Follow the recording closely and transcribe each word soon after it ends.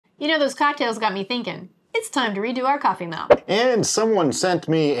You know, those cocktails got me thinking. It's time to redo our Coffeemel. And someone sent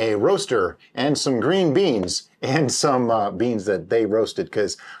me a roaster and some green beans and some beans that they roasted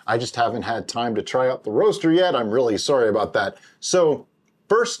because I just haven't had time to try out the roaster yet. I'm really sorry about that. So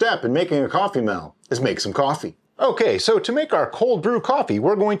first step in making a Coffeemel is make some coffee. Okay, so to make our cold brew coffee,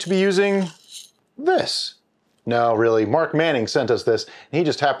 we're going to be using this. No, really, Mark Manning sent us this, and he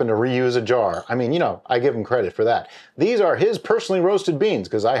just happened to reuse a jar. I mean, you know, I give him credit for that. These are his personally roasted beans,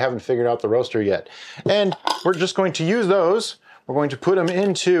 because I haven't figured out the roaster yet. And we're just going to use those. We're going to put them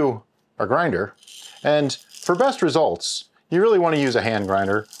into our grinder. And for best results, you really want to use a hand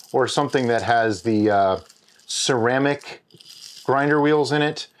grinder, or something that has the ceramic grinder wheels in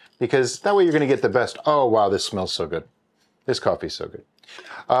it, because that way you're going to get the best. Oh, wow, this smells so good. This coffee's so good.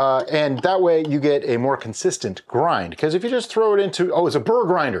 And that way you get a more consistent grind. Because if you just throw it into, oh, it's a burr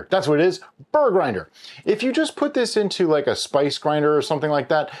grinder. That's what it is, burr grinder. If you just put this into like a spice grinder or something like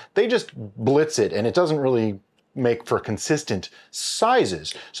that, they just blitz it and it doesn't really make for consistent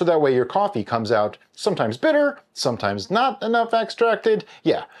sizes. So that way your coffee comes out sometimes bitter, sometimes not enough extracted.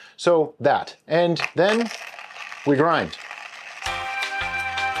 Yeah, so that. And then we grind.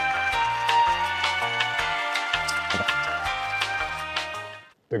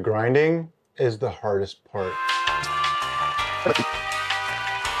 The grinding is the hardest part.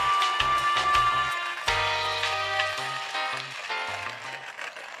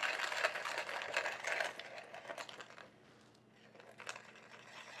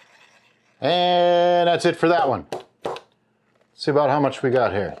 And that's it for that one. See about how much we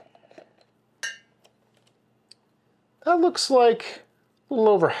got here. That looks like a little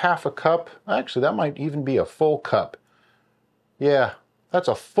over half a cup. Actually, that might even be a full cup. Yeah. That's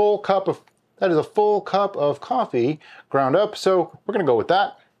a full cup of, that is a full cup of coffee ground up, so we're gonna go with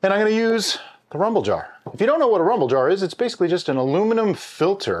that. And I'm gonna use the rumble jar. If you don't know what a rumble jar is, it's basically just an aluminum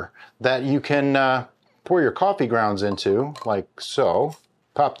filter that you can pour your coffee grounds into, like so.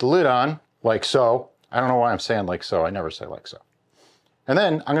 Pop the lid on, like so. I don't know why I'm saying like so, I never say like so. And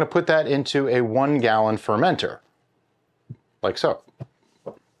then I'm gonna put that into a 1 gallon fermenter, like so.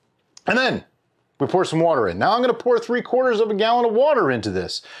 And then we pour some water in. Now I'm gonna pour 3/4 of a gallon of water into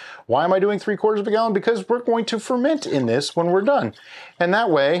this. Why am I doing 3/4 of a gallon? Because we're going to ferment in this when we're done. And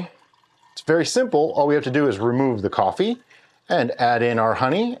that way, it's very simple. All we have to do is remove the coffee and add in our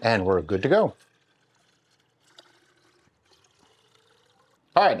honey and we're good to go.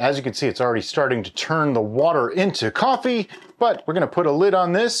 All right, as you can see, it's already starting to turn the water into coffee, but we're gonna put a lid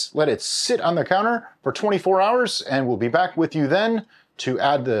on this, let it sit on the counter for 24 hours, and we'll be back with you then to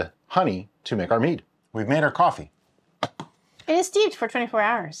add the honey to make our mead. We've made our coffee. It is steeped for 24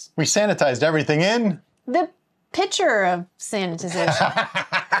 hours. We sanitized everything in The pitcher of sanitization.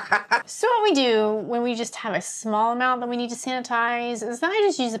 So what we do when we just have a small amount that we need to sanitize is that I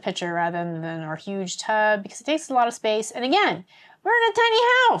just use a pitcher rather than our huge tub because it takes a lot of space. And again, we're in a tiny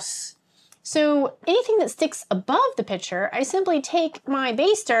house. So anything that sticks above the pitcher, I simply take my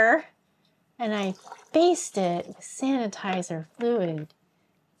baster and I baste it with sanitizer fluid.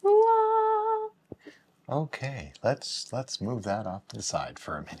 Whoa. Okay, let's move that off to the side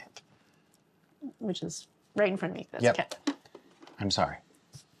for a minute. Which is right in front of me. That's Yep. okay. I'm sorry.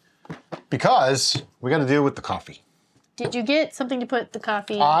 Because we got to deal with the coffee. Did you get something to put the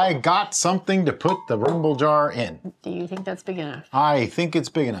coffee in? I got something to put the rumble jar in. Do you think that's big enough? I think it's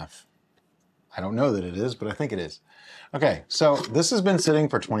big enough. I don't know that it is, but I think it is. Okay, so this has been sitting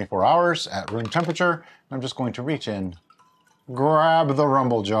for 24 hours at room temperature. I'm just going to reach in, grab the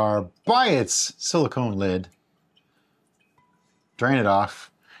rumble jar by its silicone lid, drain it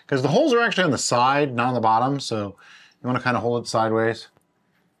off, because the holes are actually on the side, not on the bottom, so you want to kind of hold it sideways.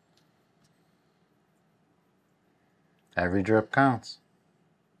 Every drip counts.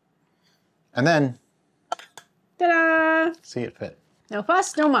 And then, ta-da! see it fit. No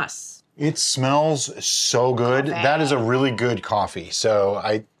fuss, no muss. It smells so good. Okay. That is a really good coffee. So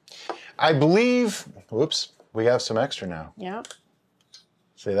I believe, whoops, we have some extra now. Yep.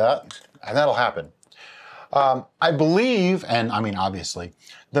 See that? And that'll happen. I believe, and I mean, obviously,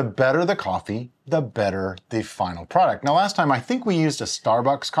 the better the coffee, the better the final product. Now, last time, I think we used a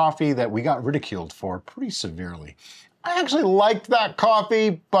Starbucks coffee that we got ridiculed for pretty severely. I actually liked that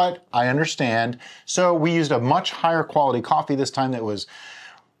coffee, but I understand. So we used a much higher quality coffee this time that was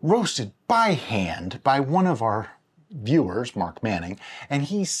roasted by hand by one of our viewers, Mark Manning, and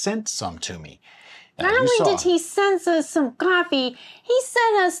he sent some to me. Not only did he send us some coffee, he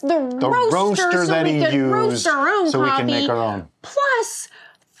sent us the roaster so that we he could roast used our own so coffee, we can make our own. plus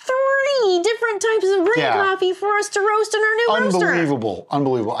 3 different types of green coffee for us to roast in our new roaster. Unbelievable,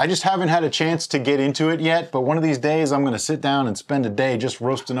 unbelievable. I just haven't had a chance to get into it yet, but one of these days I'm gonna sit down and spend a day just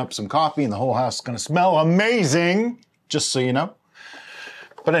roasting up some coffee and the whole house is gonna smell amazing, just so you know.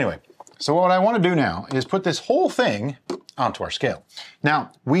 But anyway, so what I wanna do now is put this whole thing onto our scale.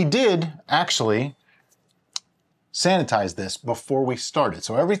 Now, we did actually sanitize this before we started.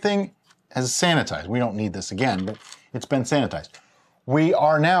 So everything is sanitized. We don't need this again, but it's been sanitized. We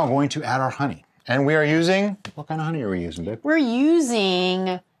are now going to add our honey. And we are using, what kind of honey are we using, babe? We're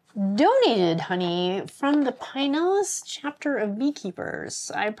using donated honey from the Pinellas chapter of beekeepers.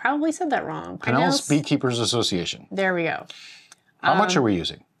 I probably said that wrong. Pinellas Beekeepers Association. There we go. How much are we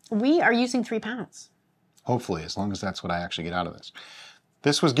using? We are using 3 pounds. Hopefully, as long as that's what I actually get out of this.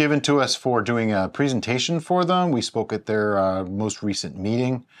 This was given to us for doing a presentation for them. We spoke at their most recent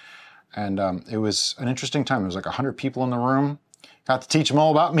meeting, and it was an interesting time. There was like 100 people in the room. Got to teach them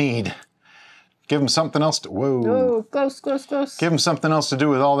all about mead. Give them something else to, whoa. Oh, close, close, close. Give them something else to do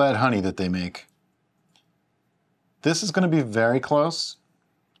with all that honey that they make. This is gonna be very close.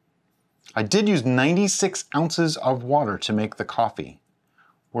 I did use 96 ounces of water to make the coffee.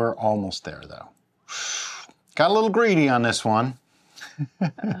 We're almost there though. Got a little greedy on this one.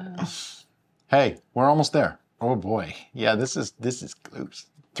 Hey, we're almost there. Oh boy. Yeah, this is close.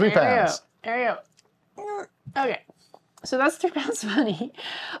 3 pounds. There you go. Okay. So that's 3 pounds of honey.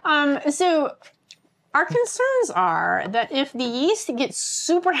 So our concerns are that if the yeast gets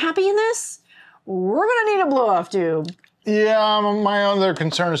super happy in this, we're gonna need a blow-off tube. Yeah, my other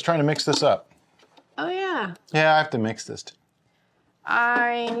concern is trying to mix this up. Oh yeah. Yeah, I have to mix this too.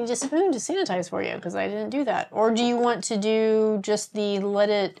 I need a spoon to sanitize for you because I didn't do that. Or do you want to do just the let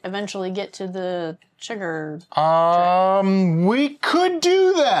it eventually get to the sugar? We could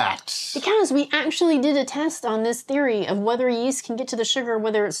do that. Because we actually did a test on this theory of whether yeast can get to the sugar,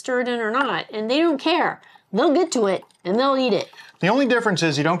 whether it's stirred in or not, and they don't care. They'll get to it and they'll eat it. The only difference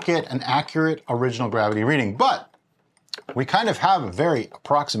is you don't get an accurate original gravity reading, but we kind of have a very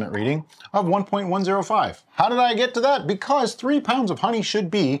approximate reading of 1.105. How did I get to that? Because 3 pounds of honey should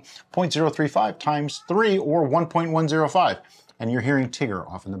be 0.035 times 3 or 1.105. And you're hearing Tigger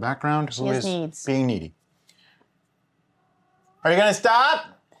off in the background. So yes, needs. Being needy. Are you gonna stop?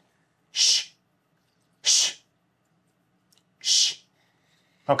 Shh. Shh. Shh.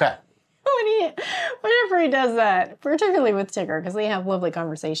 Okay. Whenever he does that, particularly with Tigger, because they have lovely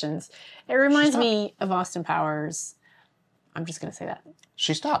conversations, it reminds me of Austin Powers. I'm just going to say that.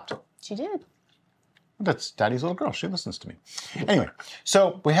 She stopped. She did. That's Daddy's little girl. She listens to me. Anyway,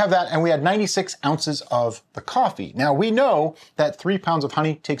 so we have that, and we had 96 ounces of the coffee. Now, we know that 3 pounds of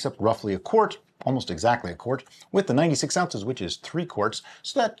honey takes up roughly a quart, almost exactly a quart, with the 96 ounces, which is 3 quarts.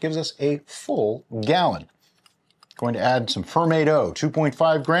 So that gives us a full gallon. Going to add some Fermento,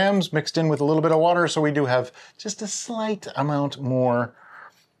 2.5 grams mixed in with a little bit of water. So we do have just a slight amount more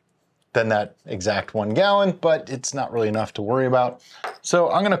than that exact 1 gallon, but it's not really enough to worry about. So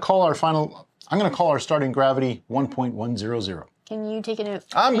I'm gonna call our starting gravity 1.100. Can you take a note?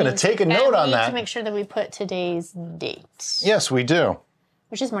 I'm gonna take a note on that. To make sure that we put today's date. Yes, we do.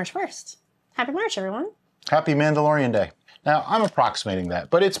 Which is March 1st. Happy March, everyone. Happy Mandalorian Day. Now, I'm approximating that,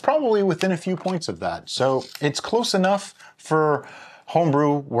 but it's probably within a few points of that. So it's close enough for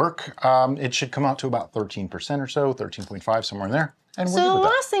homebrew work. It should come out to about 13% or so, 13.5, somewhere in there. And so the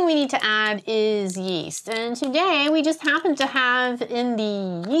last thing we need to add is yeast. And today we just happen to have in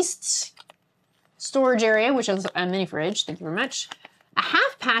the yeast storage area, which is a mini fridge, thank you very much, a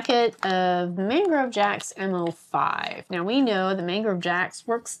half packet of Mangrove Jack's MO5. Now we know the Mangrove Jack's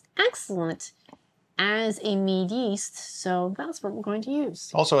works excellent as a mead yeast, so that's what we're going to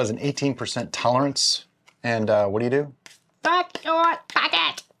use. Also has an 18% tolerance. And what do you do? Back your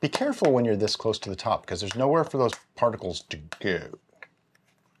packet. Be careful when you're this close to the top because there's nowhere for those particles to go.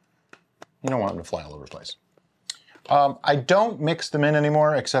 You don't want them to fly all over the place. I don't mix them in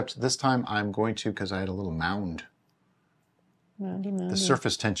anymore, except this time I'm going to because I had a little mound. Moundy. The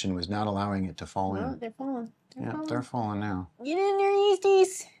surface tension was not allowing it to fall in. They're falling. They're falling now. Get in there,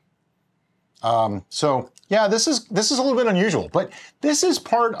 yeasties. So yeah, this is a little bit unusual, but this is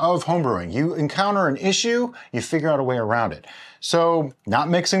part of homebrewing. You encounter an issue, you figure out a way around it. So not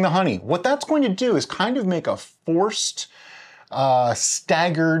mixing the honey. What that's going to do is kind of make a forced,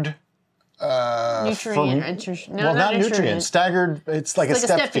 staggered, not nutrient, staggered, it's like a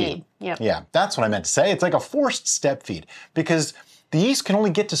step feed. Yep. Yeah, that's what I meant to say. It's like a forced step feed because the yeast can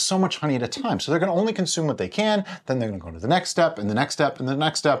only get to so much honey at a time. So they're gonna only consume what they can, then they're gonna go to the next step and the next step and the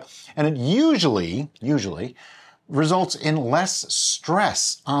next step. And it usually, results in less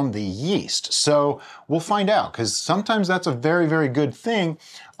stress on the yeast. So we'll find out, because sometimes that's a very, very good thing,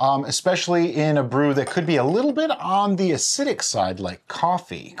 especially in a brew that could be a little bit on the acidic side, like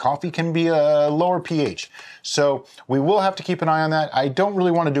coffee. Coffee can be a lower pH. So we will have to keep an eye on that. I don't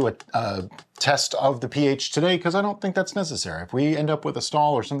really want to do a test of the pH today, because I don't think that's necessary. If we end up with a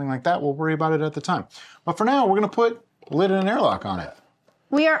stall or something like that, we'll worry about it at the time. But for now, we're going to put a lid and an airlock on it.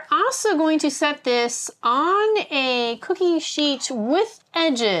 We are also going to set this on a cookie sheet with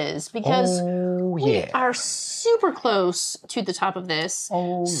edges because we are super close to the top of this.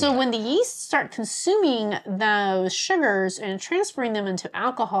 So when the yeast start consuming those sugars and transferring them into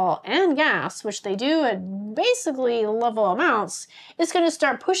alcohol and gas, which they do at basically level amounts, it's going to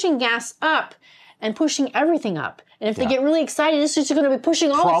start pushing gas up and pushing everything up. And if they get really excited, it's just going to be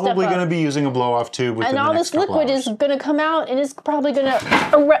pushing all the stuff up. Probably going to be using a blow-off tube within the next couple hours. And all this liquid is going to come out, and it's probably going to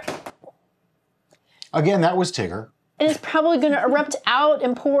erupt. Again, that was Tigger. And it's probably going to erupt out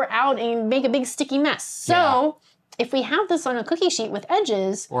and pour out and make a big sticky mess. So if we have this on a cookie sheet with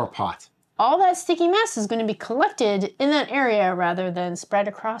edges, or a pot, all that sticky mess is going to be collected in that area rather than spread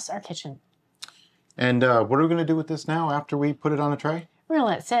across our kitchen. And what are we going to do with this now after we put it on a tray? We're going to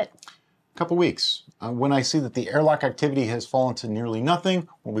let it sit. Couple weeks. When I see that the airlock activity has fallen to nearly nothing,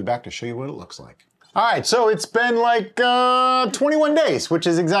 we'll be back to show you what it looks like. All right, so it's been like 21 days, which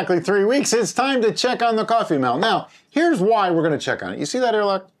is exactly 3 weeks. It's time to check on the Coffeemel. Now, here's why we're going to check on it. You see that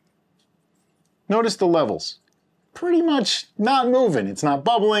airlock? Notice the levels. Pretty much not moving. It's not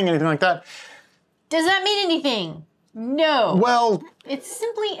bubbling, anything like that. Does that mean anything? No. Well, it's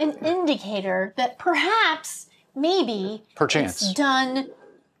simply an indicator that perhaps, maybe, perchance, it's done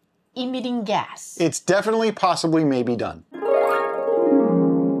emitting gas. It's definitely, possibly, maybe done.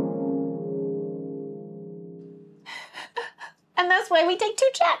 And that's why we take 2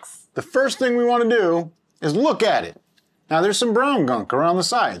 checks. The first thing we want to do is look at it. Now there's some brown gunk around the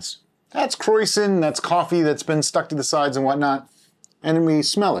sides. That's Croissant, that's coffee that's been stuck to the sides and whatnot. And then we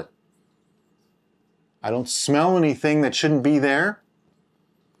smell it. I don't smell anything that shouldn't be there.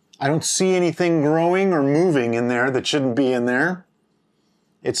 I don't see anything growing or moving in there that shouldn't be in there.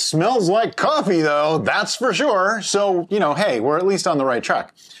 It smells like coffee though, that's for sure. So, you know, hey, we're at least on the right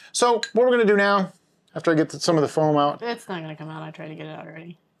track. So what we're gonna do now, after I get some of the foam out. It's not gonna come out, I tried to get it out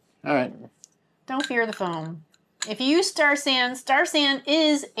already. All right. Don't fear the foam. If you use Star San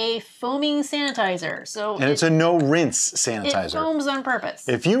is a foaming sanitizer. And it's a no rinse sanitizer. It foams on purpose.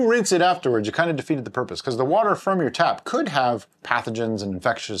 If you rinse it afterwards, you kind of defeated the purpose, because the water from your tap could have pathogens and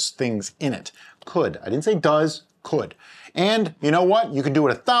infectious things in it. Could. I didn't say does, could. And you know what? You can do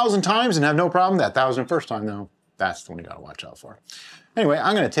it 1,000 times and have no problem. That 1,001st time though, that's the one you gotta watch out for. Anyway,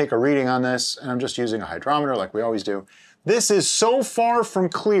 I'm gonna take a reading on this, and I'm just using a hydrometer like we always do. This is so far from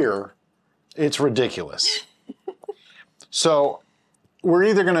clear, it's ridiculous. So we're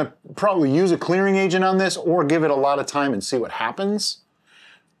either gonna probably use a clearing agent on this or give it a lot of time and see what happens.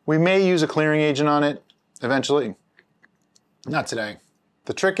 We may use a clearing agent on it eventually. Not today.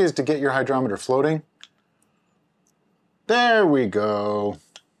 The trick is to get your hydrometer floating. There we go.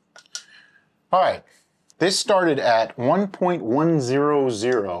 All right, this started at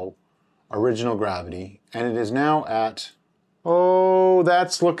 1.100 original gravity, and it is now at, oh,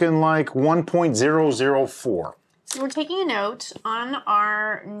 that's looking like 1.004. So we're taking a note on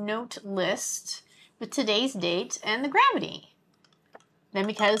our note list with today's date and the gravity. Then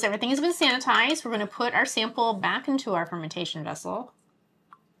because everything has been sanitized, we're going to put our sample back into our fermentation vessel.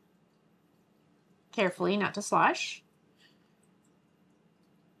 Carefully, not to slosh.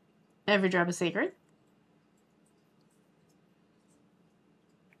 Every drop is sacred.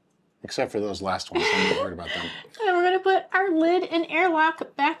 Except for those last ones, I'm not worried about them. And we're going to put our lid and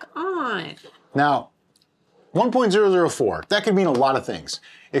airlock back on. Now, 1.004, that could mean a lot of things.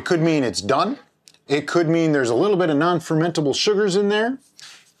 It could mean it's done. It could mean there's a little bit of non-fermentable sugars in there,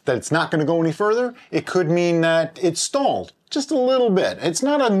 that it's not going to go any further. It could mean that it's stalled just a little bit. It's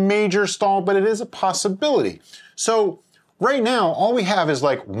not a major stall, but it is a possibility. So right now, all we have is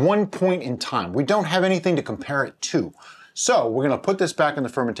like 1 point in time. We don't have anything to compare it to. So we're gonna put this back in the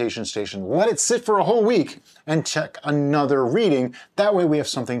fermentation station, let it sit for a whole week, and check another reading. That way we have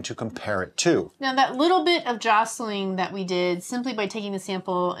something to compare it to. Now that little bit of jostling that we did simply by taking the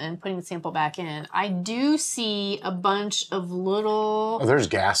sample and putting the sample back in, I do see a bunch of little... Oh, there's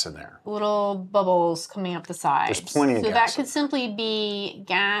gas in there. Little bubbles coming up the sides. There's plenty of gas. So that could simply be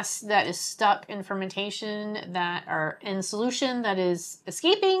gas that is stuck in fermentation, that are in solution that is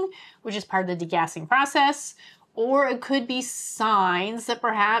escaping, which is part of the degassing process. Or it could be signs that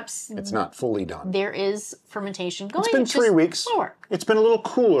perhaps it's not fully done. There is fermentation going. It's been 3 weeks. Slower. It's been a little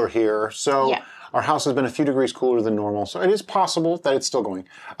cooler here, so yeah. Our house has been a few degrees cooler than normal, so it is possible that it's still going.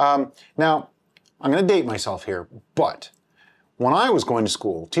 Now, I'm going to date myself here, but when I was going to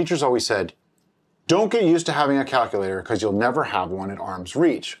school, teachers always said, don't get used to having a calculator because you'll never have one at arm's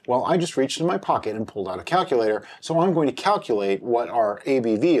reach. Well, I just reached in my pocket and pulled out a calculator, so I'm going to calculate what our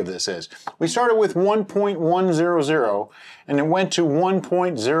ABV of this is. We started with 1.100 and it went to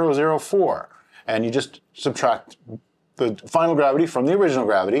 1.004. And you just subtract the final gravity from the original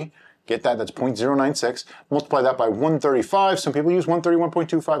gravity. Get that, that's 0.096. Multiply that by 135. Some people use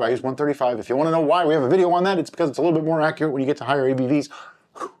 131.25. I use 135. If you want to know why we have a video on that, it's because it's a little bit more accurate when you get to higher ABVs.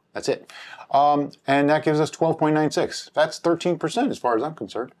 That's it. And that gives us 12.96. That's 13% as far as I'm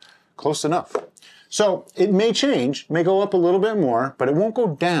concerned. Close enough. So it may change, may go up a little bit more, but it won't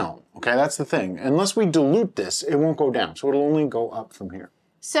go down. Okay, that's the thing. Unless we dilute this, it won't go down. So it'll only go up from here.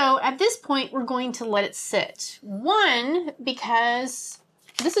 So at this point, we're going to let it sit. One, because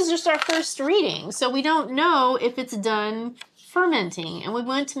this is just our first reading, so we don't know if it's done fermenting, and we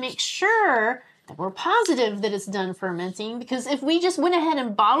want to make sure that we're positive that it's done fermenting, because if we just went ahead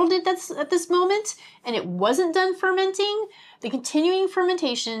and bottled it at this moment and it wasn't done fermenting, the continuing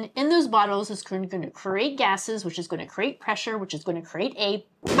fermentation in those bottles is going to create gases, which is going to create pressure, which is going to create a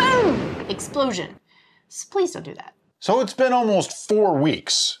boom explosion. So please don't do that. So it's been almost 4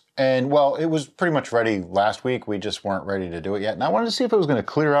 weeks. And well, it was pretty much ready last week. We just weren't ready to do it yet. And I wanted to see if it was going to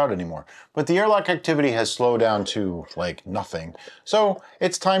clear out anymore. But the airlock activity has slowed down to like nothing. So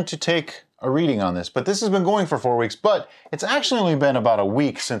it's time to take a reading on this. But this has been going for 4 weeks, but it's actually only been about a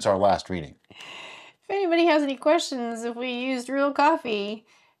week since our last reading. If anybody has any questions if we used real coffee,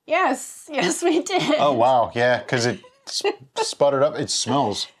 yes, we did. Oh, wow. Yeah, because it sputtered up. It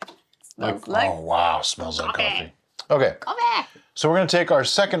smells like, oh, wow, smells like coffee. Okay. Coffee. So we're going to take our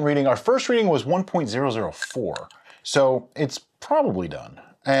second reading. Our first reading was 1.004. So it's probably done.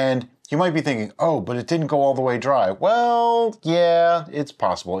 And you might be thinking, oh, but it didn't go all the way dry. Well, yeah, it's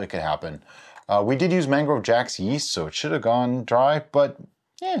possible. It could happen. We did use Mangrove Jack's yeast, so it should have gone dry, but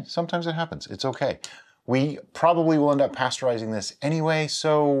yeah, sometimes it happens. It's okay. We probably will end up pasteurizing this anyway,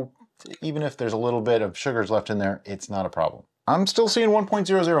 so even if there's a little bit of sugars left in there, it's not a problem. I'm still seeing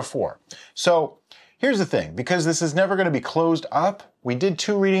 1.004. So here's the thing, because this is never going to be closed up, we did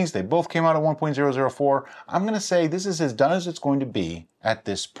 2 readings, they both came out at 1.004. I'm going to say this is as done as it's going to be at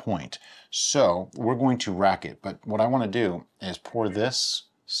this point. So we're going to rack it, but what I want to do is pour this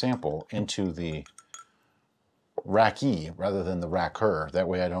sample into the racky rather than the racker. That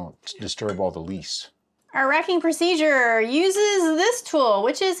way I don't disturb all the lees. Our racking procedure uses this tool,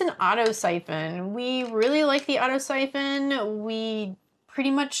 which is an auto siphon. We really like the auto siphon. We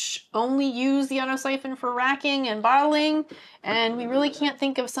pretty much only use the auto siphon for racking and bottling, and we really can't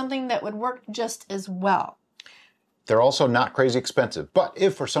think of something that would work just as well. They're also not crazy expensive, but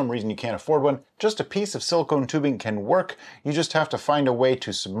if for some reason you can't afford one, just a piece of silicone tubing can work. You just have to find a way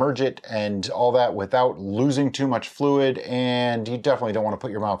to submerge it and all that without losing too much fluid, and you definitely don't want to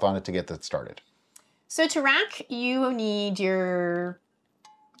put your mouth on it to get that started. So to rack, you need your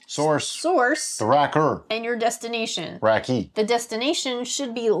source, the racker, and your destination. Racky. The destination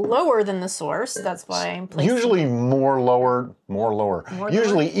should be lower than the source. That's why I'm placing usually more lower.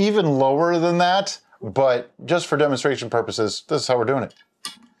 Usually even lower than that, but just for demonstration purposes, this is how we're doing it.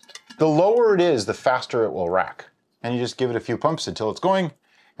 The lower it is, the faster it will rack. And you just give it a few pumps until it's going.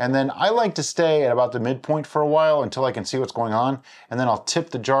 And then I like to stay at about the midpoint for a while until I can see what's going on. And then I'll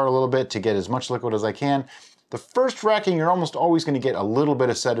tip the jar a little bit to get as much liquid as I can. The first racking, you're almost always going to get a little bit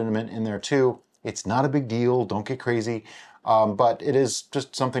of sediment in there too. It's not a big deal, don't get crazy, but it is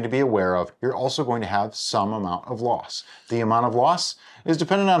just something to be aware of. You're also going to have some amount of loss. The amount of loss is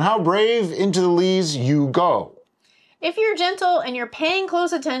dependent on how brave into the lees you go. If you're gentle and you're paying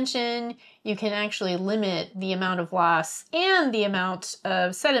close attention, you can actually limit the amount of loss and the amount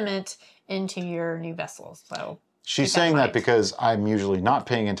of sediment into your new vessels. So she's saying that because I'm usually not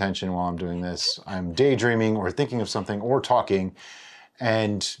paying attention while I'm doing this. I'm daydreaming or thinking of something or talking,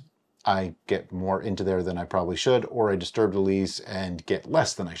 and I get more into there than I probably should, or I disturb the lees and get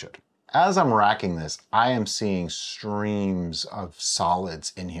less than I should. As I'm racking this, I am seeing streams of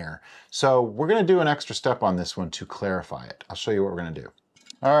solids in here. So we're gonna do an extra step on this one to clarify it. I'll show you what we're gonna do.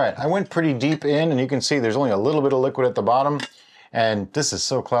 All right, I went pretty deep in, and you can see there's only a little bit of liquid at the bottom, and this is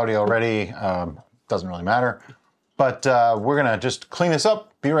so cloudy already, doesn't really matter. But we're gonna just clean this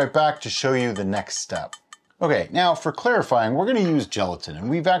up, be right back to show you the next step. Okay, now for clarifying, we're gonna use gelatin, and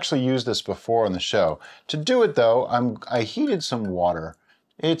we've actually used this before on the show. To do it though, I heated some water.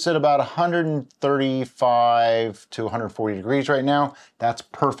 It's at about 135 to 140 degrees right now. That's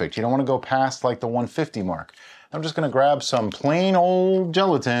perfect. You don't wanna go past like the 150 mark. I'm just gonna grab some plain old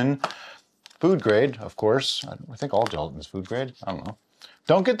gelatin, food grade, of course. I think all gelatin's food grade. I don't know.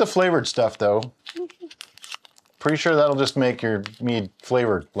 Don't get the flavored stuff, though. Pretty sure that'll just make your mead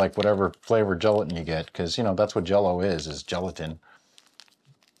flavored, like whatever flavored gelatin you get, because, you know, that's what Jell-O is gelatin.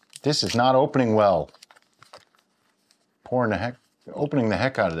 This is not opening well. Opening the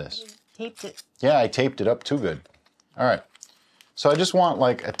heck out of this. Taped it. Yeah, I taped it up too good. All right. So I just want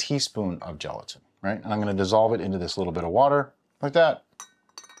like a teaspoon of gelatin, right? And I'm going to dissolve it into this little bit of water, like that.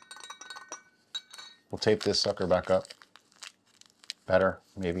 We'll tape this sucker back up. Better,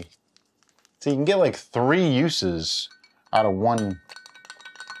 maybe. So you can get like 3 uses out of 1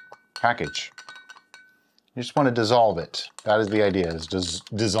 package. You just want to dissolve it. That is the idea, is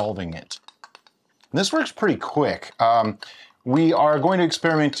dissolving it. And this works pretty quick. We are going to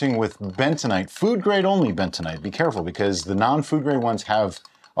experimenting with bentonite, food grade only bentonite. Be careful because the non-food grade ones have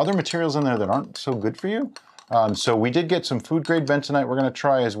other materials in there that aren't so good for you. So we did get some food grade bentonite we're going to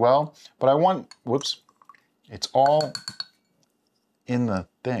try as well. But I want, whoops, it's all in the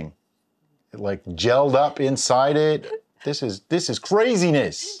thing. It like gelled up inside it. This is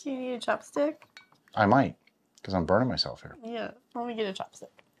craziness. Do you need a chopstick? I might, because I'm burning myself here. Yeah, let me get a chopstick.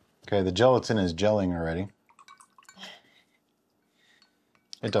 Okay, the gelatin is gelling already.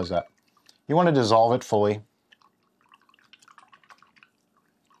 It does that. You want to dissolve it fully.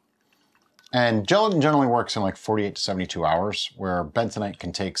 And gelatin generally works in like 48 to 72 hours, where bentonite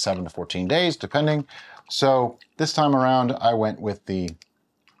can take 7 to 14 days, depending. So this time around, I went with the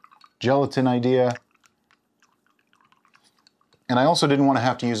gelatin idea. And I also didn't want to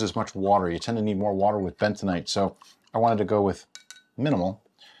have to use as much water. You tend to need more water with bentonite, so I wanted to go with minimal.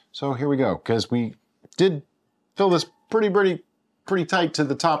 So here we go, because we did fill this pretty tight to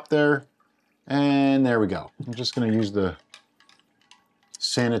the top there. And there we go. I'm just going to use the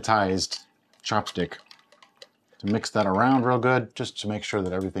sanitized chopstick to mix that around real good, just to make sure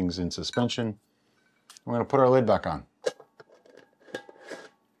that everything's in suspension. We're going to put our lid back on.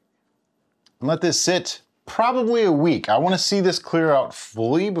 And let this sit probably a week. I want to see this clear out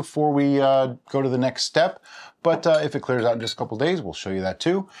fully before we go to the next step. But if it clears out in just a couple days, we'll show you that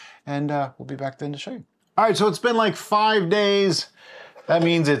too. And we'll be back then to show you. All right, so it's been like 5 days. That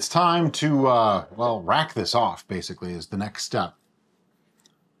means it's time to, well, rack this off, basically, is the next step.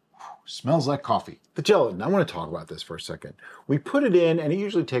 Smells like coffee. The gelatin, I want to talk about this for a second. We put it in, and it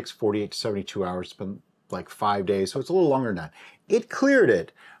usually takes 48 to 72 hours. It's been like 5 days, so it's a little longer than that. It cleared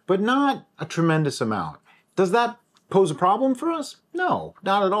it, but not a tremendous amount. Does that pose a problem for us? No,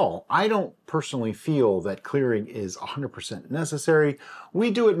 not at all. I don't personally feel that clearing is 100% necessary.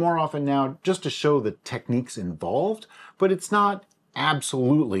 We do it more often now just to show the techniques involved, but it's not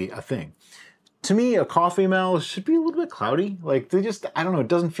absolutely a thing. To me, a Coffeemel should be a little bit cloudy. Like they just, I don't know, it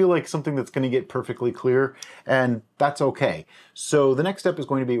doesn't feel like something that's going to get perfectly clear, and that's okay. So the next step is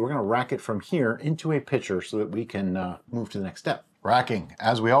going to be, we're going to rack it from here into a pitcher so that we can move to the next step. Racking,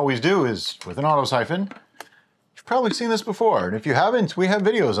 as we always do, is with an auto siphon. You've probably seen this before, and if you haven't, we have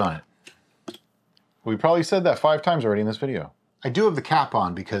videos on it. We probably said that 5 times already in this video. I do have the cap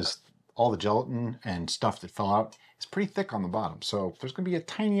on because all the gelatin and stuff that fell out is pretty thick on the bottom. So there's going to be a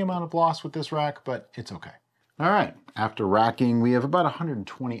tiny amount of loss with this rack, but it's okay. All right, after racking, we have about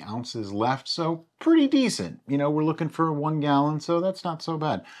 120 ounces left, so pretty decent. You know, we're looking for 1 gallon, so that's not so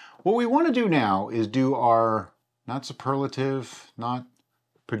bad. What we want to do now is do our, not superlative, not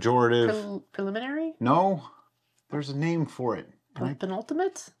pejorative. Preliminary? No, there's a name for it.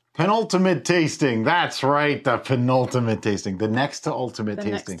 Penultimate? Penultimate tasting. That's right, the penultimate tasting. The next to ultimate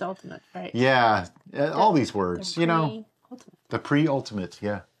tasting. The next to ultimate, right. Yeah, all these words, you know. The pre-ultimate,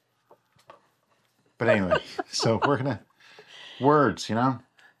 yeah. But anyway, so we're gonna, words, you know. I'm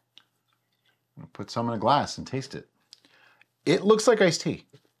gonna put some in a glass and taste it. It looks like iced tea.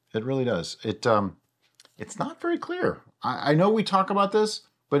 It really does. It's not very clear. I know we talk about this,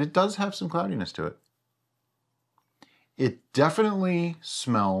 but it does have some cloudiness to it. It definitely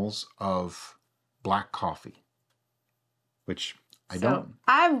smells of black coffee, which I'm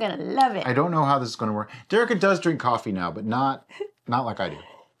gonna love it. I don't know how this is gonna work. Derica does drink coffee now, but not like I do.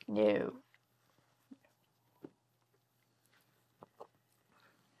 No.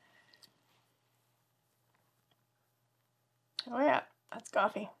 Oh yeah, that's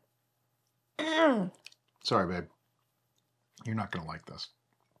coffee. Sorry, babe. You're not gonna like this.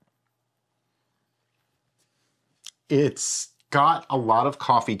 It's got a lot of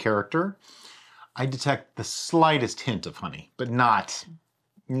coffee character. I detect the slightest hint of honey, but not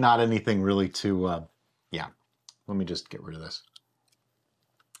anything really too, yeah. Let me just get rid of this.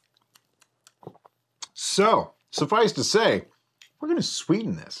 So, suffice to say, we're gonna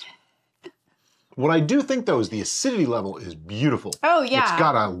sweeten this. What I do think though is the acidity level is beautiful. Oh yeah. It's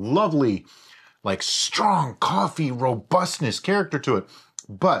got a lovely like strong coffee robustness character to it,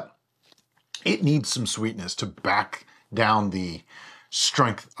 but it needs some sweetness to back down the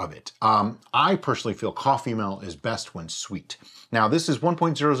strength of it. I personally feel Coffeemel is best when sweet. Now this is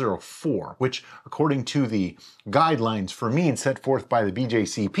 1.004, which according to the guidelines for mead set forth by the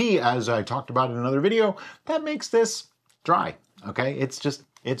BJCP, as I talked about in another video, that makes this dry, okay? It's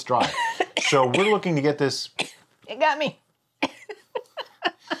dry. So we're looking to get this... It got me.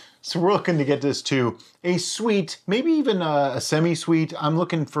 So we're looking to get this to a sweet, maybe even a semi-sweet. I'm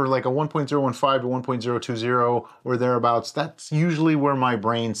looking for like a 1.015 to 1.020 or thereabouts. That's usually where my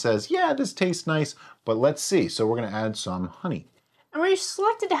brain says, yeah, this tastes nice, but let's see. So we're gonna add some honey. And we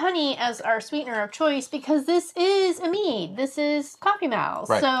selected honey as our sweetener of choice because this is a mead. This is Coffeemel.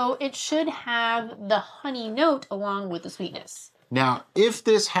 Right. So it should have the honey note along with the sweetness. Now, if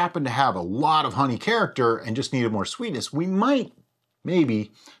this happened to have a lot of honey character and just needed more sweetness, we might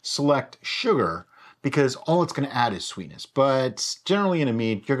maybe select sugar because all it's going to add is sweetness. But generally in a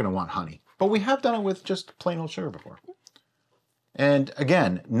mead, you're going to want honey. But we have done it with just plain old sugar before. And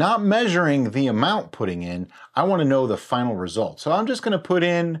again, not measuring the amount putting in, I want to know the final result. So I'm just going to put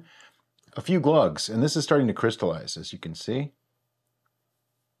in a few glugs, and this is starting to crystallize, as you can see.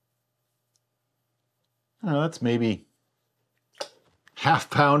 That's maybe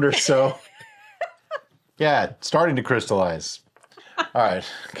 ½ pound or so. Yeah, it's starting to crystallize. All right,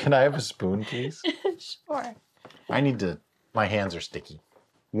 can I have a spoon, please? Sure. My hands are sticky.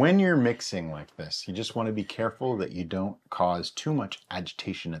 When you're mixing like this, you just want to be careful that you don't cause too much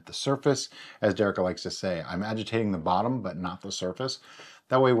agitation at the surface. As Derica likes to say, I'm agitating the bottom, but not the surface.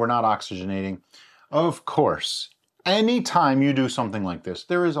 That way we're not oxygenating. Of course, anytime you do something like this,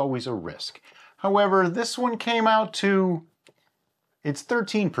 there is always a risk. However, this one came out to, it's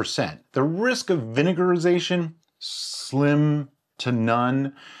 13%. The risk of vinegarization, slim to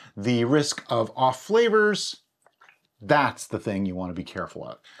none. The risk of off flavors, that's the thing you want to be careful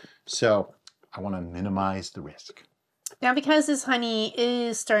of. So I want to minimize the risk. Now, because this honey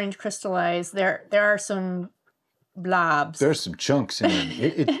is starting to crystallize, there are some blobs. There's some chunks in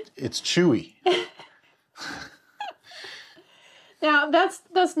it. It's chewy. Now,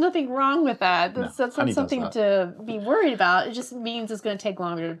 that's nothing wrong with that. That's not honey something does that. to be worried about. It just means it's going to take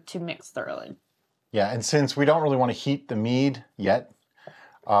longer to mix thoroughly. Yeah, and since we don't really want to heat the mead yet,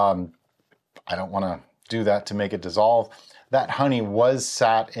 I don't want to do that to make it dissolve. That honey was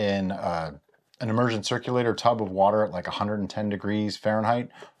sat in an immersion circulator tub of water at like 110 degrees Fahrenheit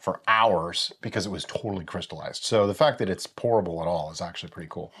for hours because it was totally crystallized. So the fact that it's pourable at all is actually pretty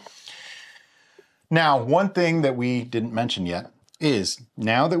cool. Now, one thing that we didn't mention yet is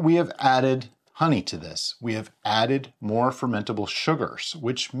now that we have added honey to this, we have added more fermentable sugars,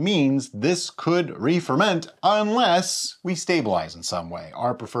 which means this could re-ferment unless we stabilize in some way.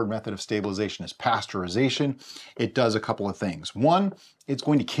 Our preferred method of stabilization is pasteurization. It does a couple of things. One, it's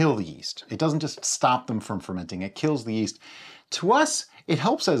going to kill the yeast. It doesn't just stop them from fermenting, it kills the yeast. To us, it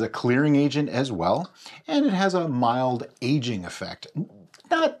helps as a clearing agent as well, and it has a mild aging effect.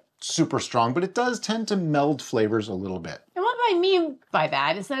 Not super strong, but it does tend to meld flavors a little bit. And what I mean by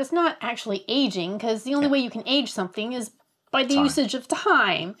that is that it's not actually aging, because the only way you can age something is by the usage of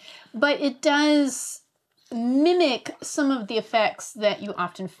time. But it does mimic some of the effects that you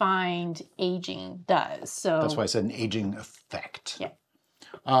often find aging does. So that's why I said an aging effect. Yeah.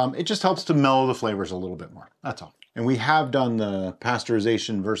 It just helps to mellow the flavors a little bit more. That's all. And we have done the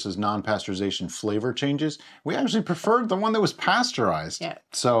pasteurization versus non-pasteurization flavor changes. We actually preferred the one that was pasteurized. Yeah.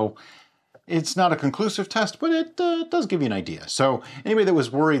 So it's not a conclusive test, but it does give you an idea. So anybody that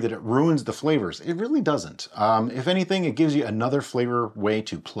was worried that it ruins the flavors, it really doesn't. If anything, it gives you another flavor way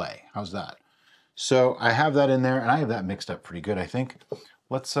to play. How's that? So I have that in there, and I have that mixed up pretty good, I think.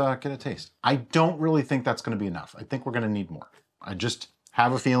 Let's get a taste. I don't really think that's going to be enough. I think we're going to need more. I just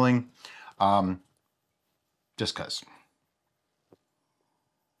have a feeling, just because.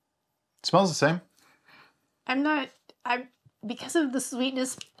 It smells the same. Because of the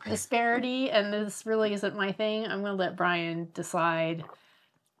sweetness disparity, and this really isn't my thing, I'm going to let Brian decide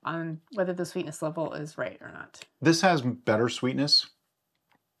on whether the sweetness level is right or not. This has better sweetness.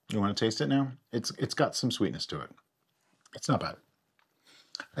 You want to taste it now? It's got some sweetness to it. It's not bad.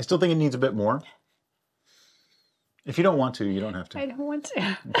 I still think it needs a bit more. If you don't want to, you don't have to. I don't want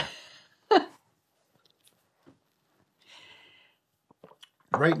to. Okay.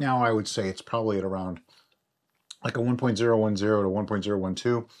 Right now, I would say it's probably at around like a 1.010 to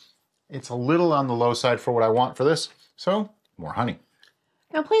 1.012. It's a little on the low side for what I want for this, so more honey.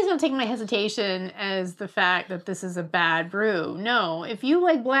 Now, please don't take my hesitation as the fact that this is a bad brew. No, if you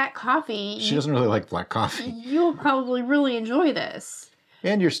like black coffee... She doesn't really like black coffee. You'll probably really enjoy this.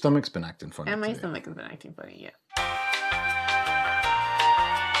 And your stomach's been acting funny. And my today. stomach has been acting funny, yeah.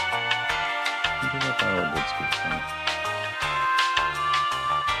 Give that a little good scoop, huh?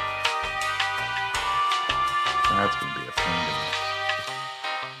 That's going to be a fun mix.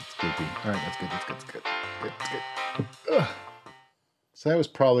 It's goopy. All right, that's good, that's good, that's good. Good, that's good. Ugh. So that was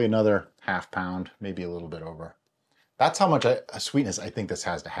probably another ½ pound, maybe a little bit over. That's how much a sweetness I think this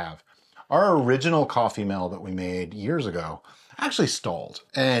has to have. Our original Coffeemel that we made years ago actually stalled,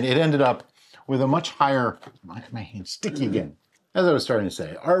 and it ended up with a much higher, my hand's sticky again. As I was starting to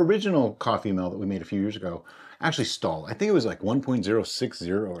say, our original Coffeemel that we made a few years ago actually stalled. I think it was like 1.060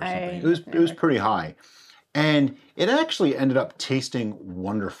 or something. It was pretty high. And it actually ended up tasting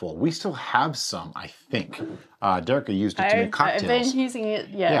wonderful. We still have some, I think. Derica used it to make cocktails. I've been using it,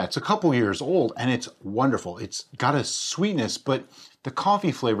 yeah. Yeah, it's a couple years old, and it's wonderful. It's got a sweetness, but the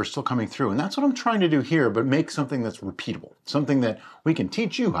coffee flavor is still coming through. And that's what I'm trying to do here, but make something that's repeatable. Something that we can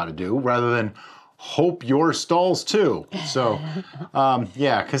teach you how to do rather than hope yours stalls too. So,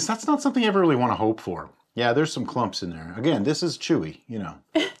 yeah, because that's not something you ever really want to hope for. Yeah, there's some clumps in there. Again, this is chewy, you know.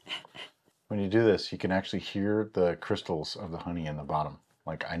 When you do this, you can actually hear the crystals of the honey in the bottom.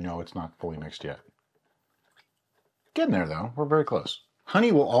 Like, I know it's not fully mixed yet. Getting there, though. We're very close.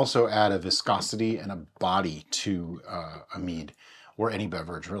 Honey will also add a viscosity and a body to a mead, or any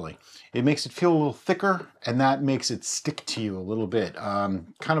beverage, really. It makes it feel a little thicker, and that makes it stick to you a little bit.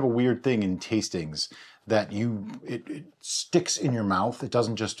 Kind of a weird thing in tastings, that it sticks in your mouth. It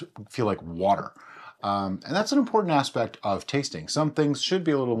doesn't just feel like water. And that's an important aspect of tasting. Some things should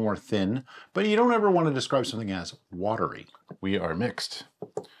be a little more thin, but you don't ever want to describe something as watery. We are mixed.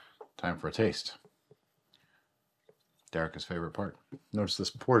 Time for a taste. Derica's favorite part. Notice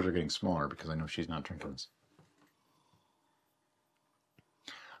the pores are getting smaller because I know she's not drinking this.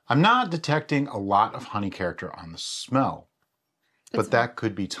 I'm not detecting a lot of honey character on the smell, but that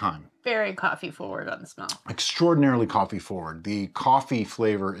could be time. Very coffee forward on the smell. Extraordinarily coffee forward. The coffee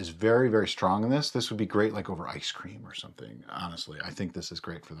flavor is very, very strong in this. This would be great like over ice cream or something. Honestly, I think this is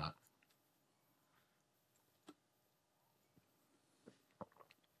great for that.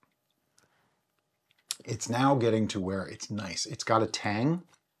 It's now getting to where it's nice. It's got a tang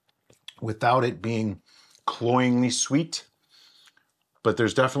without it being cloyingly sweet, but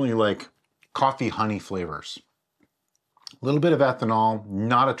there's definitely like coffee honey flavors. A little bit of ethanol,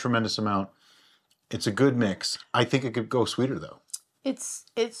 not a tremendous amount. It's a good mix. I think it could go sweeter though. It's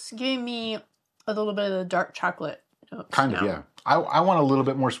giving me a little bit of the dark chocolate notes. Kind of, yeah. I want a little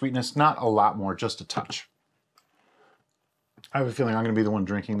bit more sweetness, not a lot more, just a touch. I have a feeling I'm going to be the one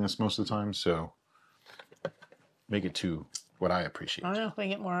drinking this most of the time, so make it to what I appreciate. I don't know if we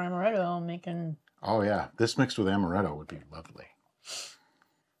get more amaretto, I'm making... Oh yeah, this mixed with amaretto would be lovely.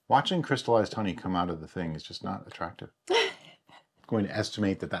 Watching crystallized honey come out of the thing is just not attractive. I'm going to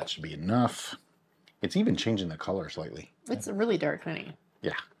estimate that that should be enough. It's even changing the color slightly. It's a really dark honey.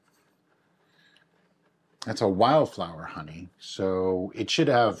 Yeah. That's a wildflower honey, so it should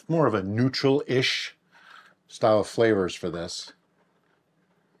have more of a neutral-ish style of flavors for this.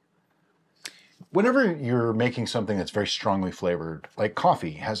 Whenever you're making something that's very strongly flavored, like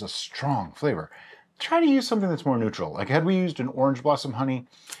coffee has a strong flavor, try to use something that's more neutral. Like had we used an orange blossom honey,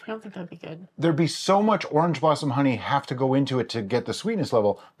 I don't think that'd be good. There'd be so much orange blossom honey have to go into it to get the sweetness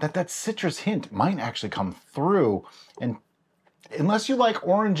level that citrus hint might actually come through. And unless you like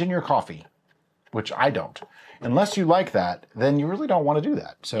orange in your coffee, which I don't, unless you like that, then you really don't want to do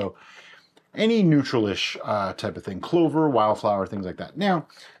that. So any neutral-ish type of thing, clover, wildflower, things like that. Now,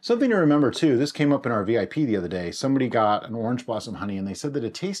 something to remember too, this came up in our VIP the other day. Somebody got an orange blossom honey and they said that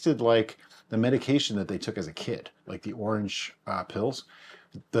it tasted like the medication that they took as a kid, like the orange pills.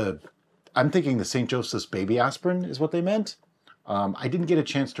 I'm thinking the St. Joseph's baby aspirin is what they meant. I didn't get a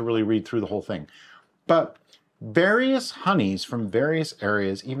chance to really read through the whole thing. But various honeys from various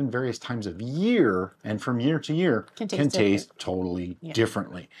areas, even various times of year, and from year to year, can taste totally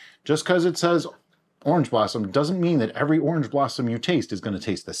differently. Just because it says orange blossom doesn't mean that every orange blossom you taste is going to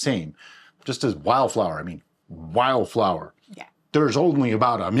taste the same. Just as wildflower, I mean, wildflower. Yeah. There's only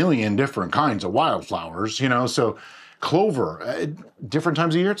about 1 million different kinds of wildflowers, you know, so clover, different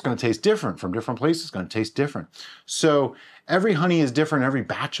times of year, it's going to taste different. From different places, it's going to taste different. So every honey is different. Every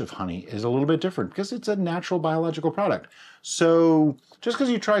batch of honey is a little bit different because it's a natural biological product. So just because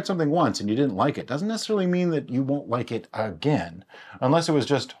you tried something once and you didn't like it doesn't necessarily mean that you won't like it again, unless it was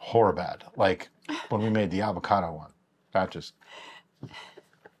just horrible, like when we made the avocado one. That just,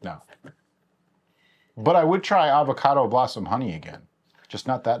 no. But I would try avocado blossom honey again, just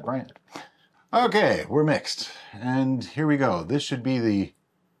not that brand. Okay, we're mixed, and here we go. This should be the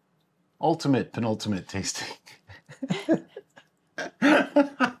ultimate penultimate tasting.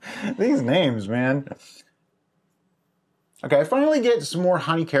 These names, man. Okay, I finally get some more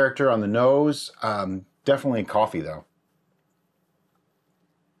honey character on the nose. Definitely coffee, though.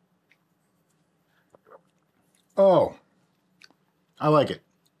 Oh, I like it.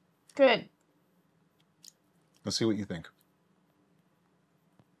 Good. Let's see what you think.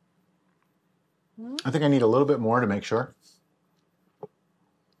 I think I need a little bit more to make sure.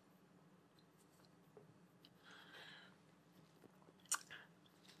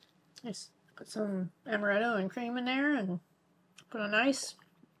 Just put some amaretto and cream in there and put on ice.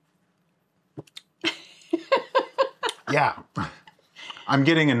 Yeah. I'm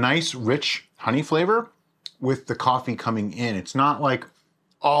getting a nice, rich honey flavor with the coffee coming in. It's not like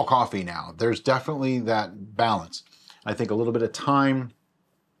all coffee now. There's definitely that balance. I think a little bit of time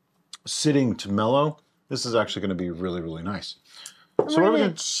sitting to mellow. This is actually going to be really, really nice. So we're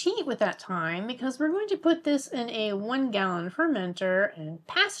going to cheat with that time because we're going to put this in a 1 gallon fermenter and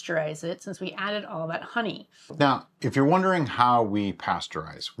pasteurize it since we added all that honey. Now, if you're wondering how we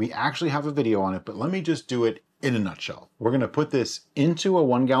pasteurize, we actually have a video on it, but let me just do it in a nutshell. We're going to put this into a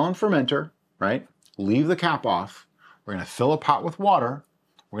 1 gallon fermenter, right? Leave the cap off. We're going to fill a pot with water.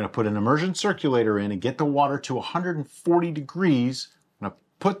 We're going to put an immersion circulator in and get the water to 140 degrees. I'm going to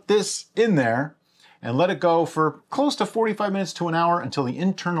put this in there and let it go for close to 45 minutes to an hour until the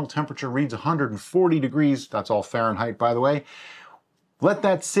internal temperature reads 140 degrees. That's all Fahrenheit, by the way. Let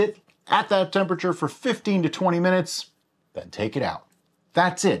that sit at that temperature for 15 to 20 minutes, then take it out.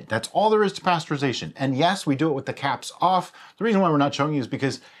 That's it. That's all there is to pasteurization. And yes, we do it with the caps off. The reason why we're not showing you is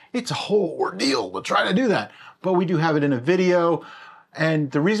because it's a whole ordeal. We'll try to do that, but we do have it in a video.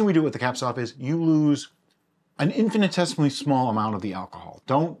 And the reason we do it with the caps off is you lose an infinitesimally small amount of the alcohol.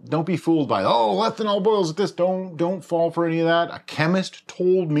 Don't be fooled by, oh, ethanol boils at this. Don't fall for any of that. A chemist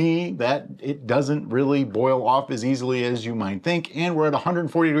told me that it doesn't really boil off as easily as you might think. And we're at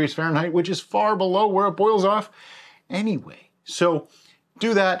 140 degrees Fahrenheit, which is far below where it boils off anyway. So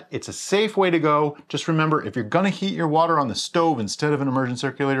do that. It's a safe way to go. Just remember, if you're gonna heat your water on the stove instead of an immersion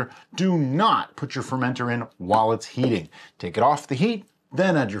circulator, do not put your fermenter in while it's heating. Take it off the heat,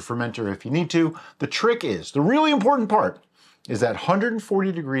 then add your fermenter if you need to. The trick is, the really important part, is that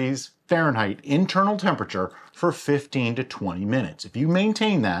 140 degrees Fahrenheit internal temperature for 15 to 20 minutes. If you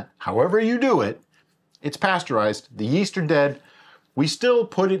maintain that, however you do it, it's pasteurized, the yeast are dead. We still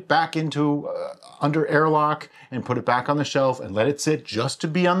put it back into under airlock and put it back on the shelf and let it sit just to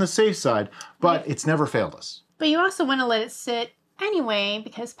be on the safe side, but it's never failed us. But you also want to let it sit anyway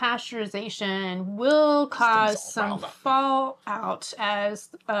because pasteurization will cause some fallout as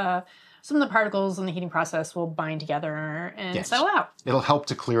some of the particles in the heating process will bind together and settle out. It'll help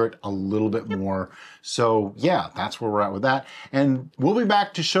to clear it a little bit more. So yeah, that's where we're at with that. And we'll be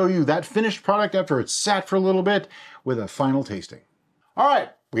back to show you that finished product after it's sat for a little bit with a final tasting. All right,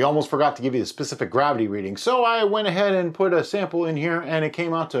 we almost forgot to give you the specific gravity reading, so I went ahead and put a sample in here and it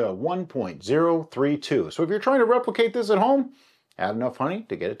came out to 1.032. So if you're trying to replicate this at home, add enough honey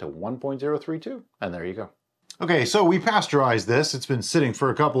to get it to 1.032, and there you go. Okay, so we pasteurized this. It's been sitting for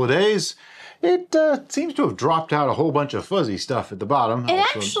a couple of days. It seems to have dropped out a whole bunch of fuzzy stuff at the bottom. It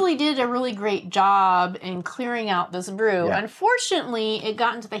actually did a really great job in clearing out this brew. Yeah. Unfortunately, it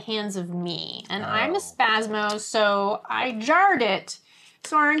got into the hands of me, and I'm a spasmo, so I jarred it.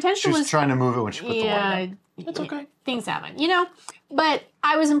 So our intention was... She was trying to move it when she put the water in. It's okay. Things happen, you know? But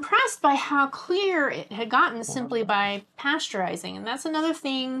I was impressed by how clear it had gotten simply by pasteurizing. And that's another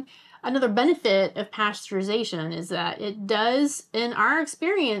thing, another benefit of pasteurization is that it does, in our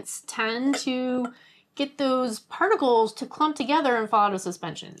experience, tend to get those particles to clump together and fall out of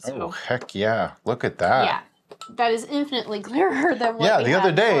suspension. So, oh, heck yeah. Look at that. Yeah. That is infinitely clearer than what we the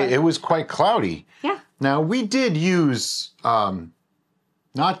other day, before. It was quite cloudy. Yeah. Now, we did use,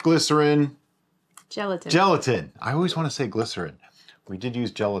 not glycerin. Gelatin. Gelatin. I always want to say glycerin. We did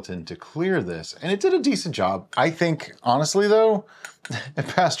use gelatin to clear this, and it did a decent job. I think, honestly, though,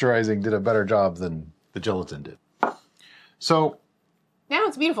 pasteurizing did a better job than the gelatin did. So... now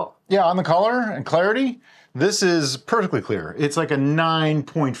it's beautiful. Yeah, on the color and clarity, this is perfectly clear. It's like a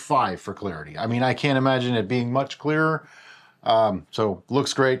 9.5 for clarity. I mean, I can't imagine it being much clearer. So,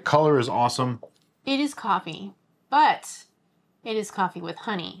 looks great. Color is awesome. It is coffee, but it is coffee with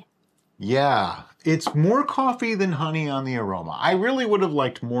honey. Yeah, it's more coffee than honey on the aroma. I really would have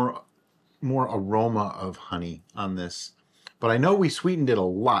liked more aroma of honey on this, but I know we sweetened it a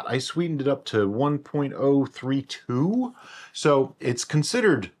lot. I sweetened it up to 1.032, so it's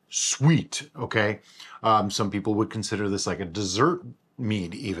considered sweet, okay? Some people would consider this like a dessert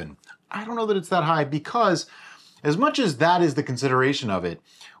mead even. I don't know that it's that high because as much as that is the consideration of it,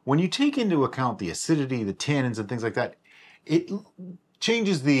 when you take into account the acidity, the tannins and things like that, it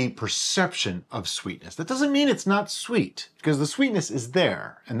changes the perception of sweetness. That doesn't mean it's not sweet, because the sweetness is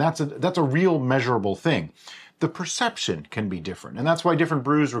there, and that's a real measurable thing. The perception can be different, and that's why different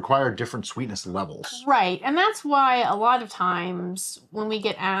brews require different sweetness levels. Right, and that's why a lot of times when we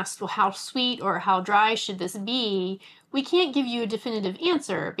get asked, well, how sweet or how dry should this be, we can't give you a definitive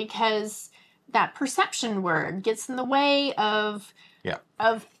answer because that perception word gets in the way of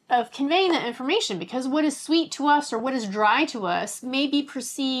conveying that information, because what is sweet to us or what is dry to us may be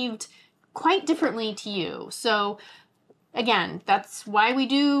perceived quite differently to you. So again, that's why we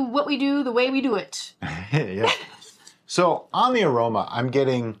do what we do the way we do it. Yeah. So on the aroma, I'm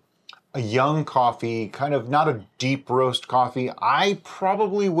getting a young coffee, kind of not a deep roast coffee. I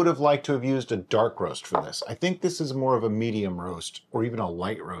probably would have liked to have used a dark roast for this. I think this is more of a medium roast or even a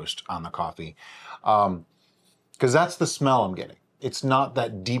light roast on the coffee, because that's the smell I'm getting. It's not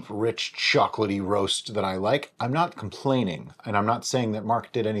that deep, rich, chocolatey roast that I like. I'm not complaining, and I'm not saying that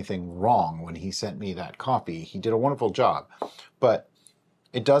Mark did anything wrong when he sent me that coffee. He did a wonderful job, but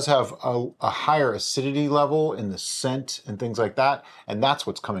it does have a higher acidity level in the scent and things like that, and that's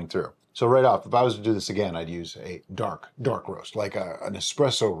what's coming through. So right off, if I was to do this again, I'd use a dark roast, like an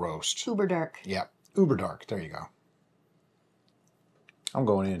espresso roast. Uber dark. Yeah, uber dark. There you go. I'm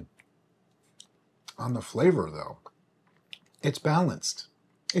going in. On the flavor, though, it's balanced.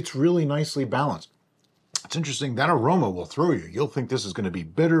 It's really nicely balanced. It's interesting, that aroma will throw you. You'll think this is going to be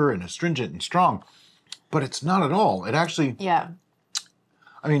bitter and astringent and strong, but it's not at all. It actually... Yeah.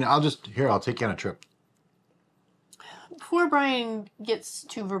 I mean, I'll take you on a trip. Before Brian gets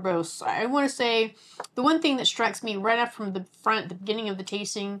too verbose, I want to say the one thing that strikes me right up from the front, the beginning of the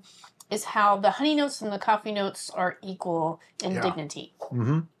tasting, is how the honey notes and the coffee notes are equal in dignity.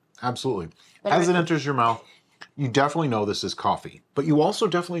 Mm-hmm. Absolutely. As it enters your mouth, you definitely know this is coffee, but you also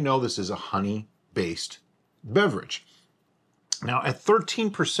definitely know this is a honey-based beverage. Now, at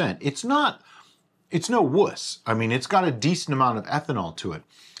 13%, it's no wuss. I mean, it's got a decent amount of ethanol to it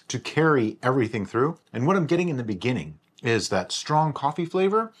to carry everything through. And what I'm getting in the beginning is that strong coffee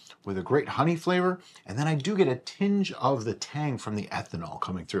flavor with a great honey flavor. And then I do get a tinge of the tang from the ethanol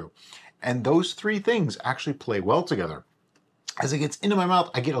coming through. And those three things actually play well together. As it gets into my mouth,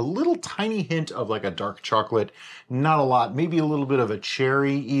 I get a little tiny hint of like a dark chocolate, not a lot, maybe a little bit of a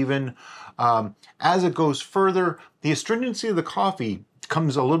cherry even. As it goes further, the astringency of the coffee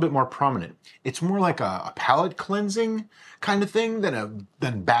becomes a little bit more prominent. It's more like a palate cleansing kind of thing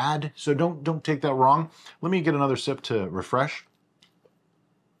than bad, so don't take that wrong. Let me get another sip to refresh.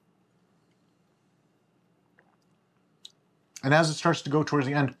 And as it starts to go towards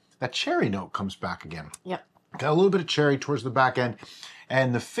the end, that cherry note comes back again. Yep. Got a little bit of cherry towards the back end,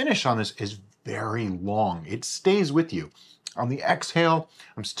 and the finish on this is very long. It stays with you. On the exhale,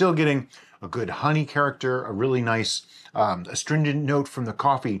 I'm still getting a good honey character, a really nice astringent note from the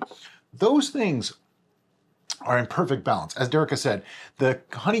coffee. Those things are in perfect balance. As Derica said, the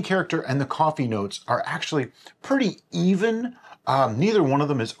honey character and the coffee notes are actually pretty even. Neither one of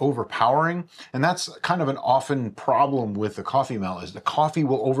them is overpowering, and that's kind of an often problem with the Coffeemel, is the coffee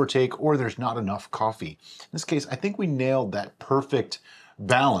will overtake or there's not enough coffee. In this case, I think we nailed that perfect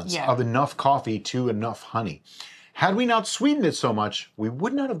balance of enough coffee to enough honey. Had we not sweetened it so much, we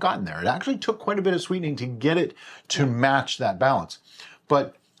would not have gotten there. It actually took quite a bit of sweetening to get it to match that balance.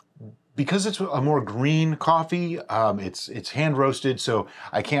 But because it's a more green coffee, it's hand roasted, so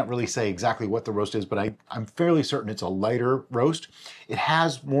I can't really say exactly what the roast is, but I'm fairly certain it's a lighter roast. It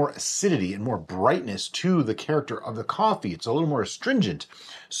has more acidity and more brightness to the character of the coffee. It's a little more astringent,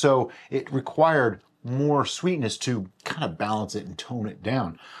 so it required more sweetness to kind of balance it and tone it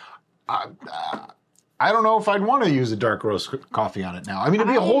down. I don't know if I'd want to use a dark roast coffee on it now. I mean,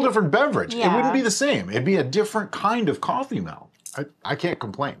 it'd be a whole different beverage. It wouldn't be the same. It'd be a different kind of Coffeemel. I can't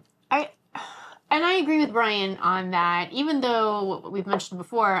complain. And I agree with Brian on that. Even though we've mentioned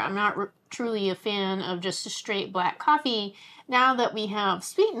before, I'm not truly a fan of just a straight black coffee. Now that we have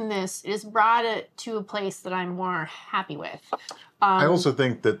sweetened this, it has brought it to a place that I'm more happy with. I also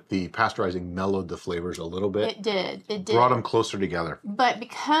think that the pasteurizing mellowed the flavors a little bit. It did. It did. Brought them closer together. But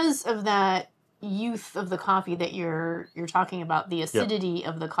because of that youth of the coffee that you're talking about, the acidity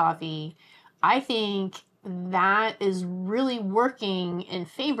of the coffee, I think that is really working in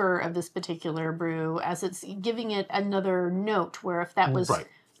favor of this particular brew, as it's giving it another note where if that was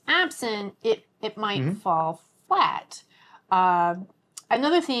absent, it might fall flat.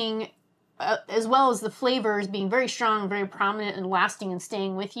 Another thing, as well as the flavors being very strong, very prominent and lasting and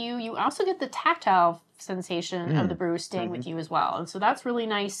staying with you, you also get the tactile sensation of the brew staying with you as well. And so that's really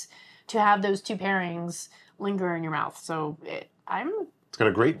nice to have those two pairings linger in your mouth. So it's got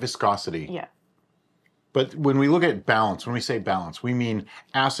a great viscosity. Yeah. But when we look at balance, when we say balance, we mean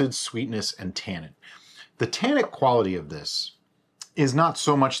acid, sweetness, and tannin. The tannic quality of this is not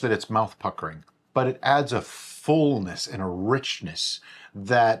so much that it's mouth puckering, but it adds a fullness and a richness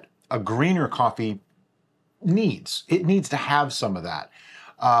that a greener coffee needs. It needs to have some of that.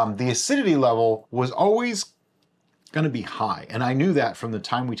 The acidity level was always going to be high, and I knew that from the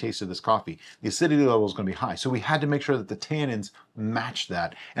time we tasted this coffee. The acidity level was going to be high, so we had to make sure that the tannins matched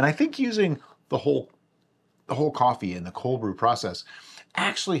that. And I think using the whole coffee in the cold brew process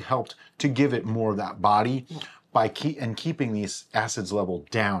actually helped to give it more of that body by keeping these acids level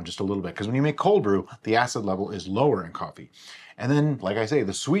down just a little bit. Because when you make cold brew, the acid level is lower in coffee. And then, like I say,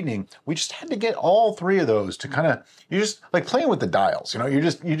 the sweetening, we just had to get all three of those to kind of, you're just like playing with the dials, you know, you're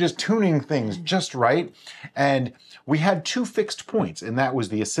just tuning things just right. And we had two fixed points, and that was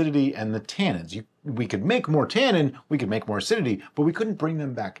the acidity and the tannins. We could make more tannin, we could make more acidity, but we couldn't bring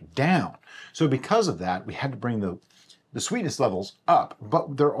them back down. So because of that, we had to bring the sweetness levels up,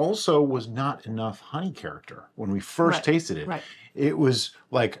 but there also was not enough honey character. When we first tasted it, it was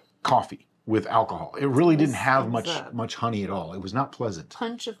like coffee with alcohol. It really didn't have much honey at all. It was not pleasant.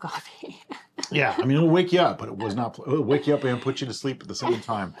 Punch of coffee. Yeah, I mean, it'll wake you up, but it'll wake you up and put you to sleep at the same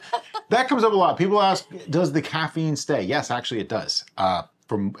time. That comes up a lot. People ask, does the caffeine stay? Yes, actually it does.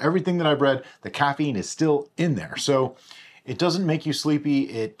 From everything that I've read, the caffeine is still in there. So it doesn't make you sleepy.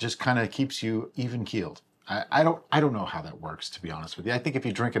 It just kind of keeps you even keeled. I don't know how that works, to be honest with you. I think if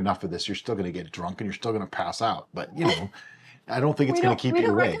you drink enough of this, you're still going to get drunk and you're still going to pass out. But, you know, I don't think it's going to keep you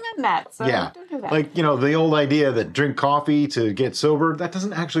awake. We don't recommend that, so don't do that. Like, you know, the old idea that drink coffee to get sober, that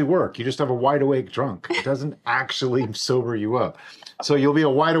doesn't actually work. You just have a wide awake drunk. It doesn't actually sober you up. So you'll be a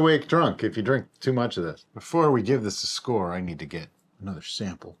wide awake drunk if you drink too much of this. Before we give this a score, I need to get another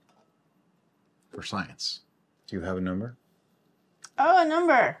sample for science. Do you have a number? Oh, a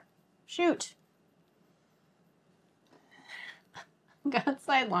number. Shoot. Got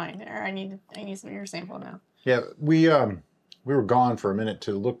sidelined there. I need some of your sample now. Yeah, we were gone for a minute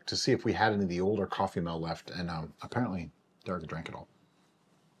to look to see if we had any of the older Coffeemel left, and apparently Derek drank it all.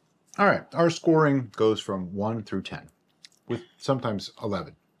 All right, our scoring goes from 1 through 10, with sometimes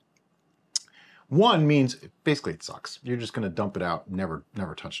 11. 1 means basically it sucks. You're just going to dump it out, never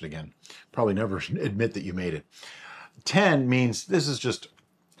touch it again. Probably never admit that you made it. 10 means this is just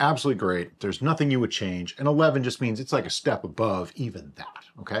absolutely great. There's nothing you would change. And 11 just means it's like a step above even that,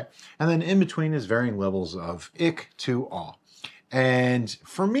 okay? And then in between is varying levels of ick to awe. And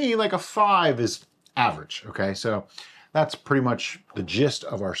for me, like a 5 is average, okay? So that's pretty much the gist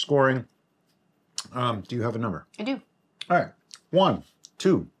of our scoring. Do you have a number? I do. All right. 1,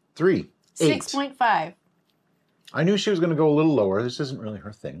 2, 3, 8. 6.5. I knew she was going to go a little lower. This isn't really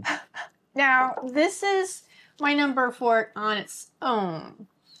her thing. Now, this is my number for it on its own.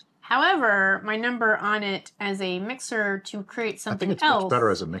 However, my number on it as a mixer to create something else, I think it's much better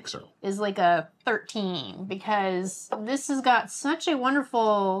as a mixer, is like a 13, because this has got such a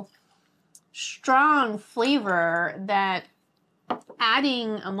wonderful, strong flavor that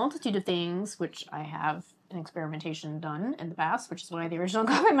adding a multitude of things, which I have an experimentation done in the past, which is why the original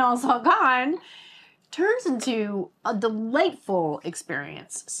Coffeemel is all gone, turns into a delightful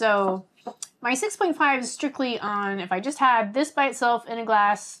experience. So my 6.5 is strictly on, if I just had this by itself in a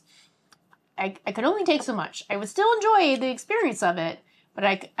glass, I could only take so much. I would still enjoy the experience of it, but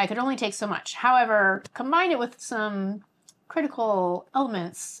I could only take so much. However, combine it with some critical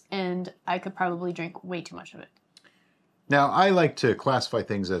elements, and I could probably drink way too much of it. Now, I like to classify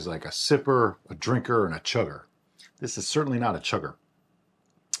things as like a sipper, a drinker, and a chugger. This is certainly not a chugger.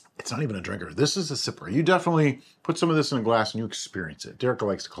 It's not even a drinker. This is a sipper. You definitely put some of this in a glass and you experience it. Derek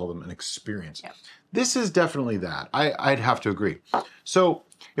likes to call them an experience. Yep. This is definitely that. I'd have to agree. So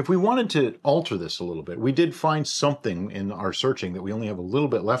if we wanted to alter this a little bit, we did find something in our searching that we only have a little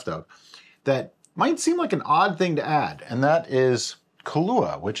bit left of that might seem like an odd thing to add, and that is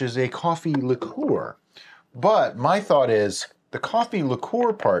Kahlua, which is a coffee liqueur. But my thought is the coffee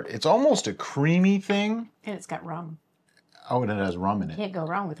liqueur part, it's almost a creamy thing. And it's got rum. Oh, and it has rum in it. Can't go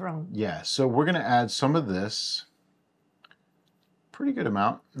wrong with rum. Yeah, so we're going to add some of this. Pretty good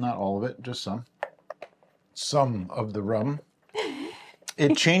amount. Not all of it, just some. Some of the rum.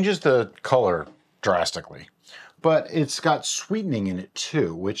 It changes the color drastically, but it's got sweetening in it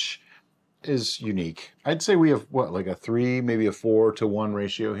too, which is unique. I'd say we have, what, like a 3, maybe a 4 to 1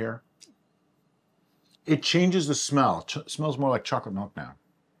 ratio here. It changes the smell. Smells more like chocolate milk now.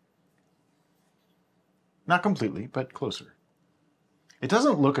 Not completely, but closer. It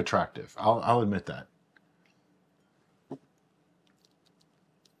doesn't look attractive. I'll admit that.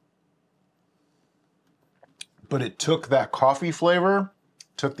 But it took that coffee flavor,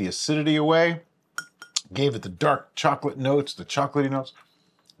 took the acidity away, Gave it the dark chocolate notes, the chocolatey notes.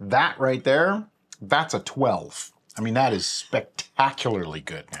 That right there, that's a 12. I mean, that is spectacularly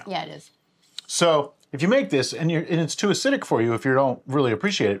good now. Yeah, it is. So if you make this and it's too acidic for you, if you don't really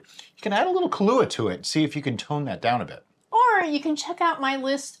appreciate it, you can add a little Kahlua to it. See if you can tone that down a bit. Or you can check out my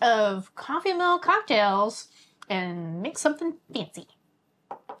list of Coffeemel cocktails and make something fancy.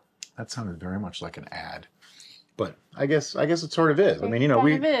 That sounded very much like an ad. But I guess it sort of is. I mean, you know,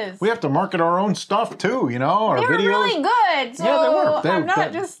 It we have to market our own stuff too, you know, our They were videos. really good. So Yeah, they were. I'm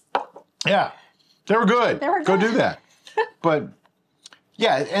not just... Yeah, they were good. They were Go good. do that. But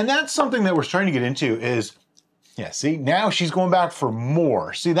yeah, and that's something that we're trying to get into is, yeah, see, now she's going back for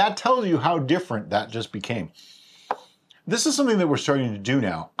more. See, that tells you how different that just became. This is something that we're starting to do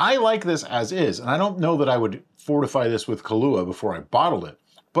now. I like this as is, and I don't know that I would fortify this with Kahlua before I bottled it,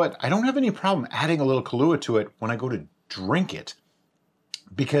 but I don't have any problem adding a little Kahlua to it when I go to drink it,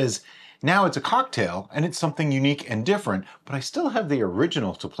 because now it's a cocktail and it's something unique and different, but I still have the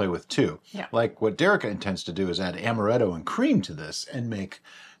original to play with too. Yeah. Like what Derica intends to do is add amaretto and cream to this and make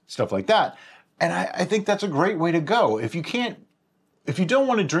stuff like that. And I think that's a great way to go. If you don't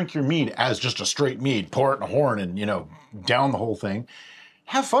want to drink your mead as just a straight mead, pour it in a horn and, you know, down the whole thing,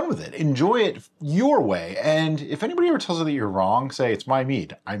 have fun with it. Enjoy it your way. And if anybody ever tells you that you're wrong, say, it's my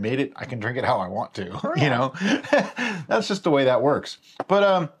mead. I made it. I can drink it how I want to. You know, that's just the way that works.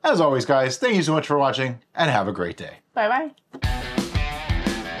 But as always, guys, thank you so much for watching and have a great day. Bye-bye.